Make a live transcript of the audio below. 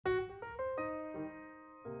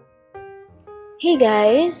Hey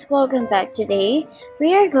guys, welcome back today.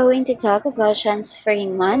 We are going to talk about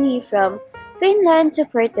transferring money from Finland to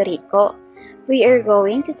Puerto Rico. We are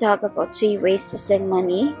going to talk about 3 ways to send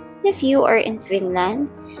money if you are in Finland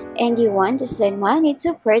and you want to send money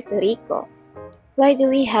to Puerto Rico. Why do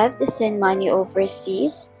we have to send money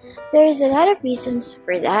overseas? There's a lot of reasons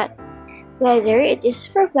for that. Whether it is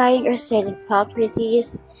for buying or selling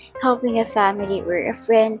properties, helping a family or a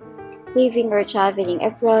friend, living or traveling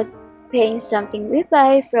abroad, paying something we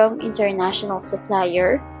buy from international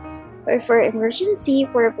supplier, or for emergency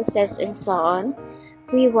purposes and so on,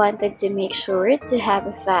 we wanted to make sure to have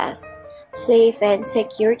a fast, safe, and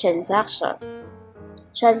secure transaction.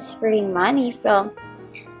 Transferring money from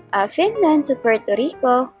Finland to Puerto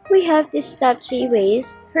Rico, we have these top 3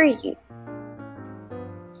 ways for you.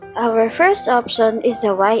 Our first option is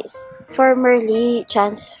the Wise, formerly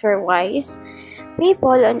TransferWise.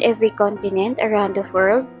 People on every continent around the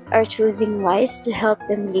world are choosing Wise to help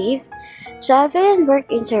them live, travel, and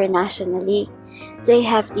work internationally. They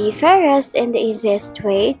have the fairest and the easiest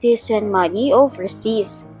way to send money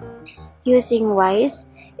overseas. Using Wise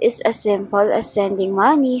is as simple as sending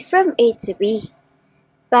money from A to B.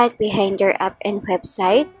 But behind their app and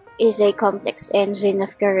website is a complex engine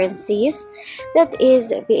of currencies that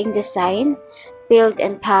is being designed, built,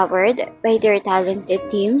 and powered by their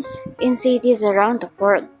talented teams in cities around the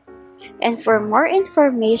world. And for more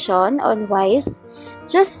information on Wise,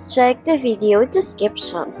 just check the video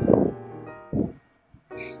description.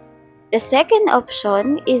 The second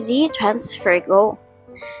option is eTransferGo.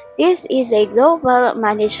 This is a global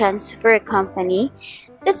money transfer company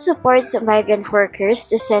that supports migrant workers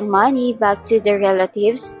to send money back to their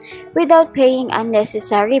relatives without paying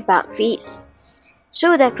unnecessary bank fees.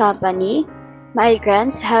 Through the company,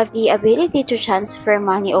 migrants have the ability to transfer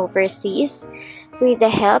money overseas with the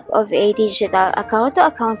help of a digital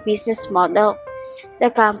account-to-account business model.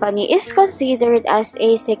 The company is considered as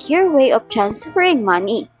a secure way of transferring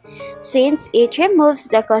money, since it removes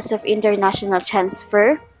the cost of international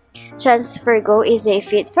transfer. TransferGo is a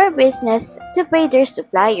fit for business to pay their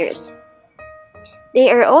suppliers.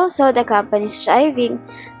 They are also the company striving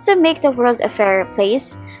to make the world a fairer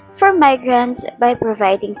place for migrants by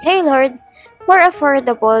providing tailored, more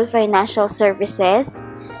affordable financial services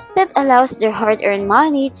that allows their hard-earned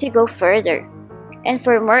money to go further. And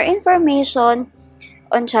for more information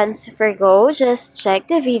on TransferGo, just check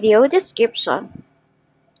the video description.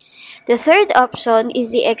 The third option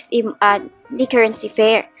is the the Currency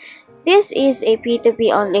Fair. This is a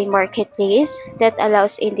P2P online marketplace that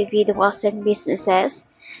allows individuals and businesses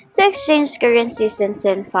to exchange currencies and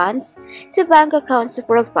send funds to bank accounts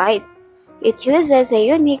worldwide. It uses a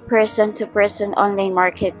unique person-to-person online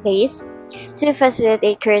marketplace to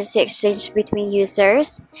facilitate currency exchange between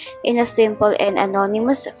users in a simple and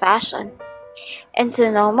anonymous fashion. And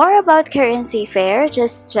to know more about Currency Fair,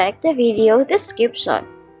 just check the video description.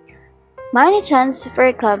 Money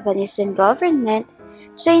transfer companies and government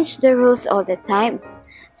change the rules all the time.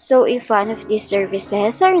 So if one of these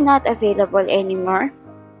services are not available anymore,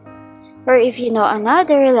 or if you know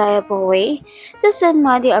another reliable way to send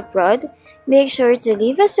money abroad, make sure to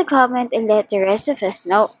leave us a comment and let the rest of us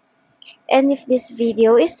know. And if this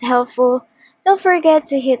video is helpful, don't forget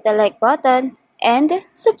to hit the like button and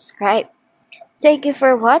subscribe. Thank you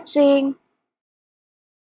for watching.